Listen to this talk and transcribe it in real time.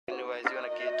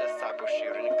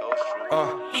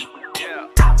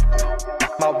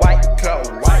My white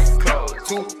clothes,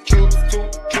 two cubes,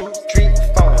 3,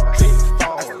 4.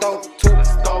 I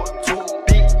stole two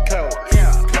big clothes.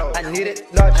 I need it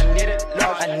large, I need it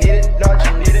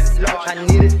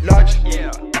large.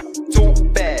 2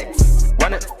 bags,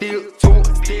 wanna steal two,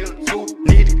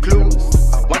 need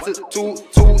clues. I want to two.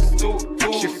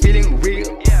 She feeling real,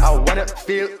 I wanna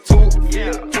feel two.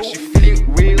 She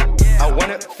feeling real, I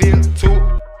wanna feel two.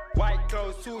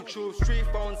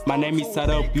 My name is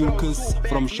Sarah Bucas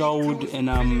from Sherwood and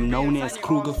I'm known as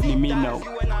Crwger FLEMENO.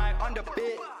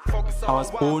 I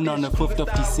was born on the 5th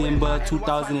of December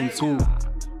 2002.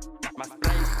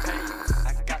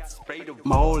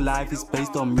 My whole life is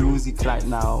based on music right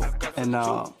now, and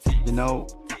you know,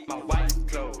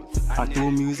 I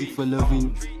do music for a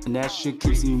living and that shit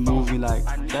keeps me moving. Like,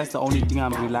 that's the only thing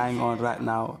I'm relying on right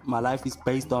now. My life is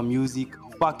based on music.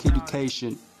 Fuck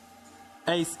education.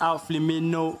 Ace out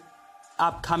FLEMENO,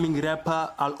 upcoming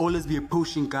rapper. I'll always be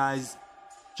pushing, guys.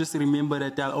 Just remember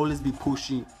that I'll always be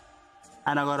pushing.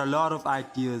 And I got a lot of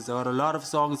ideas, I got a lot of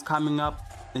songs coming up,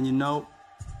 and you know,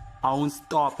 I won't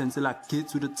stop until I get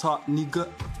to the top, nigga.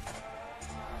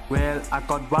 Well, I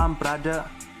got one brother,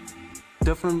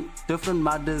 different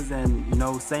mothers, and you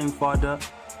know, same father.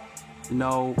 You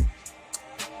know,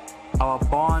 our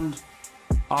bond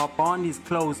is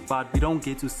close, but we don't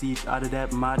get to see each other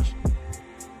that much.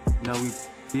 You know, we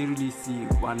barely see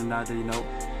one another, you know,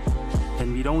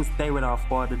 and we don't stay with our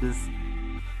fathers,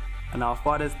 and our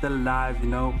father's still alive, you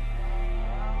know,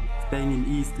 staying in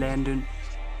East London.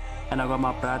 And I got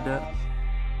my brother,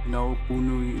 you know,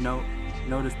 Bunu, you know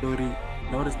the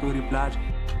story, blood.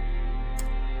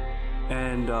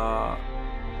 And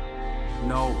you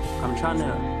know, I'm trying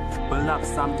to build up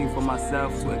something for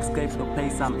myself to escape the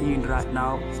place I'm in right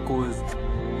now, because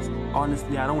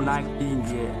honestly, I don't like being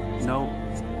here, you know.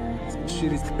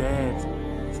 Shit is bad.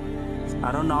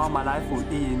 I don't know how my life will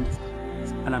end,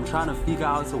 and I'm trying to figure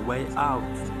out a way out.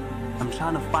 I'm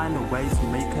trying to find a way to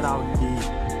make it out here,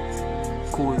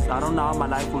 cause I don't know how my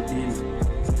life will end.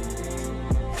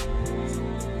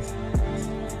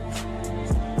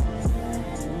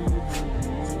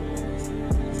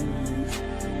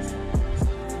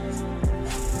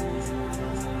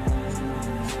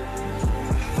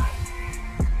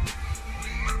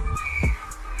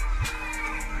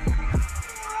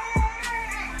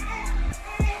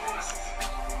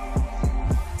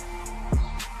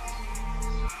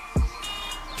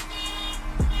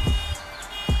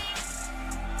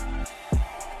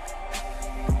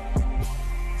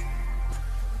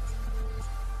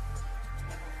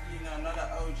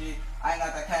 I ain't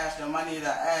got the cash, the money, the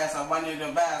ass. I wanted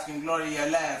to bask in glory at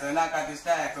last, and I got the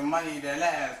stacks of money that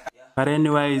last. But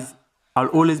anyways, I'll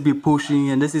always be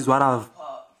pushing, and this is what I've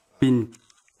been,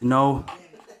 you know.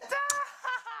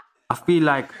 I feel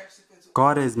like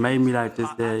God has made me like this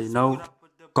there, you know.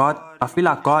 I feel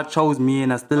like God chose me,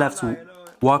 and I still have to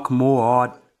work more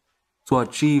hard to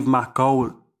achieve my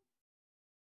goal.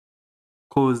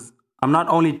 Cause I'm not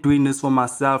only doing this for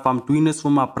myself, I'm doing this for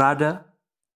my brother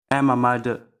and my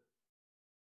mother.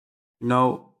 You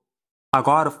know, I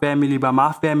got a family, but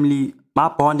my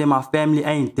bond and my family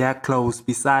ain't that close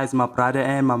besides my brother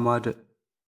and my mother.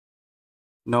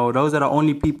 No, those are the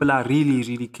only people I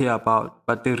really care about.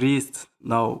 But the rest,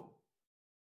 no.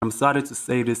 I'm sorry to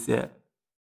say this yet.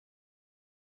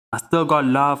 I still got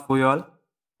love for y'all.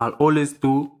 I'll always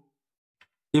do.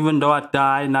 Even though I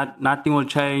die, nothing will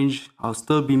change. I'll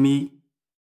still be me.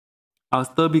 I'll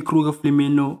still be Crwger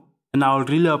FLEMENO. And I'll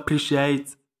really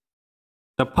appreciate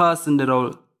the person that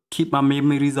will keep my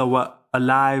memories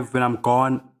alive when I'm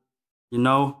gone, you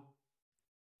know.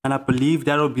 And I believe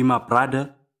that will be my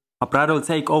brother. My brother will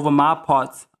take over my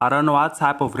part. I don't know what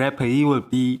type of rapper he will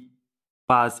be,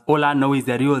 but all I know is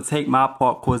that he will take my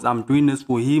part because I'm doing this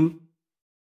for him,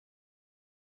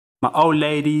 my old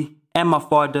lady, and my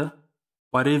father,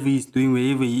 whatever he's doing,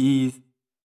 wherever he is.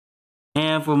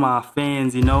 And for my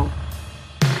fans, you know.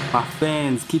 My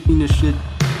fans, keeping the shit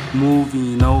moving,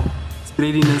 you know,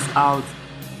 spreading this out.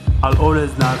 I'll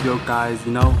always love you guys,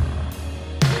 you know.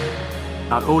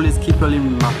 I'll always keep y'all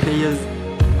in my prayers.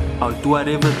 I'll do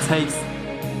whatever it takes.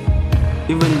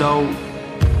 Even though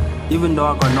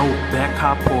I got no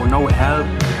backup or no help,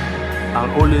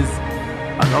 I'll always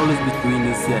be doing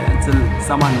this here until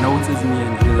someone notices me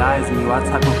and realizes me what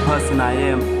type of person I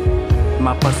am,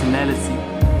 my personality.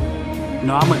 You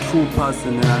know, I'm a true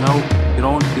person, and I know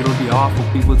it'll be hard for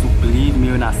people to believe me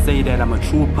when I say that I'm a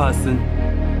true person,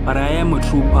 but I am a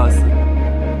true person.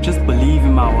 Just believe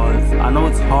in my words. I know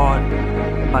it's hard,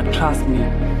 but trust me,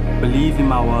 believe in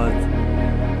my words.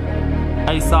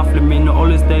 FLEMENO,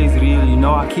 always stays real, you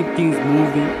know. I keep things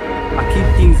moving, I keep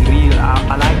things real.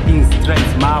 I like things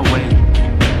straight my way.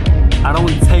 I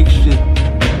don't take shit,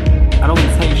 I don't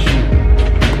take shit.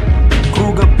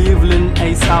 Crwger,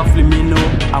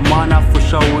 FLEMENO, I'm on up for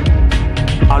sure.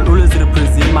 I'll always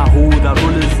represent my hood, I'll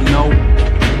always, you know,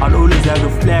 I'll always have a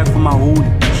flag for my hood.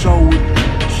 Show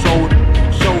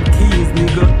keys,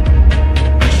 nigga.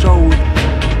 Show.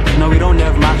 No, we don't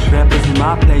have much rappers in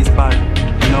my place, but,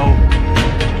 you know,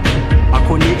 our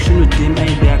connection with them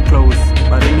ain't that close.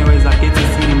 But anyways, I get to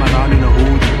see them around in the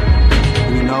hood.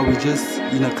 And, you know, we just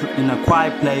in a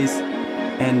quiet place,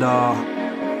 and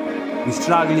we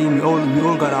struggling. We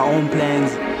all got our own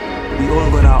plans. We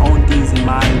all got our own things in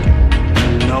mind.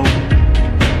 And, you know,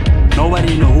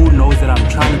 nobody in the hood knows that I'm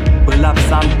trying to build up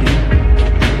something.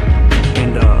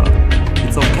 And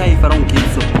it's okay if I don't get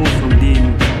support from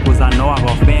them, because I know I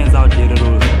got fans out there that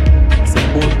will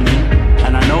support me.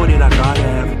 And I know that I gotta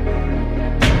have,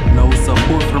 you know,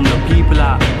 support from the people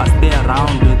I stay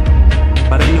around with.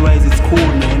 But anyways, it's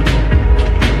cool, man,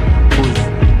 because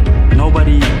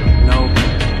nobody, you know,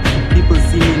 people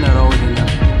see me in the road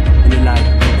and they're like,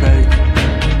 okay,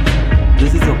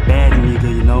 this is a bad nigga,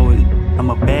 you know, I'm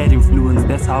a bad influence.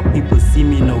 That's how people see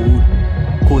me in the hood,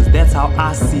 because that's how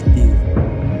I see things.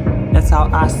 That's how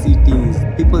I see things.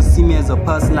 People see me as a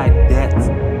person like that.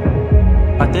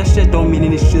 But that shit don't mean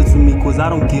any shit to me, because I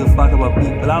don't give a fuck about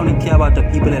people. I only care about the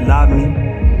people that love me,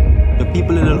 the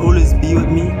people that will always be with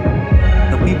me,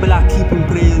 the people I keep in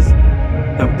prayers,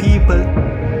 the people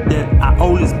that I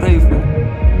always pray for,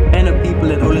 and the people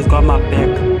that always got my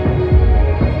back.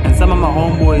 And some of my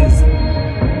homeboys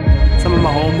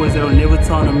that will never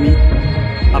turn on me,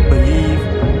 I believe.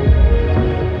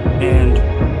 And,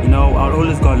 you know, I'll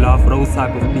always got love for those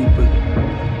type of people.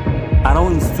 I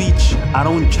don't switch, I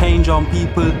don't change on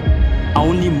people, I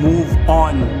only move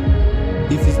on.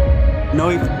 If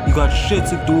you got shit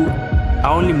to do, I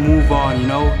only move on, you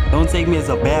know. Don't take me as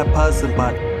a bad person,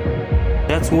 but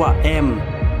that's who I am.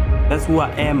 That's who I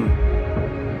am.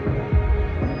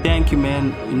 Thank you,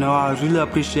 man. You know, I really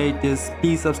appreciate this.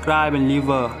 Please subscribe and leave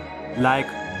a like.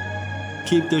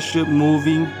 Keep this shit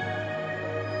moving.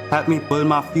 Help me build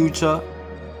my future,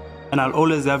 and I'll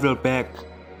always have your back.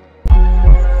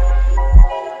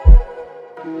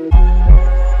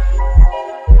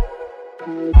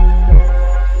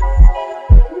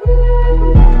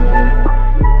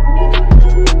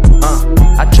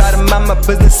 I try to mind my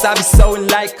business, I be sewing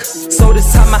like. So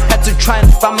this time I had to try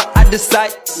and find my other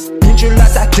side. Didn't you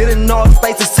realize I didn't know I'd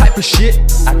face this type of shit?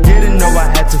 I didn't know I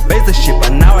had to face the shit,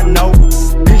 but now I know.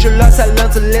 Didn't you realize I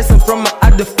learned a lesson from my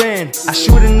other friend? I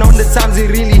should've known the times he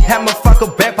really had my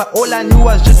fucker back, but all I knew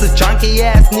was just a junkie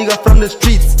ass nigga from the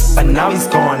streets. But now he's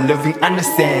gone, living,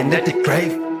 understand, at the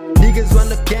grave. Niggas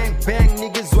wanna gang bang,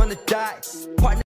 niggas wanna die.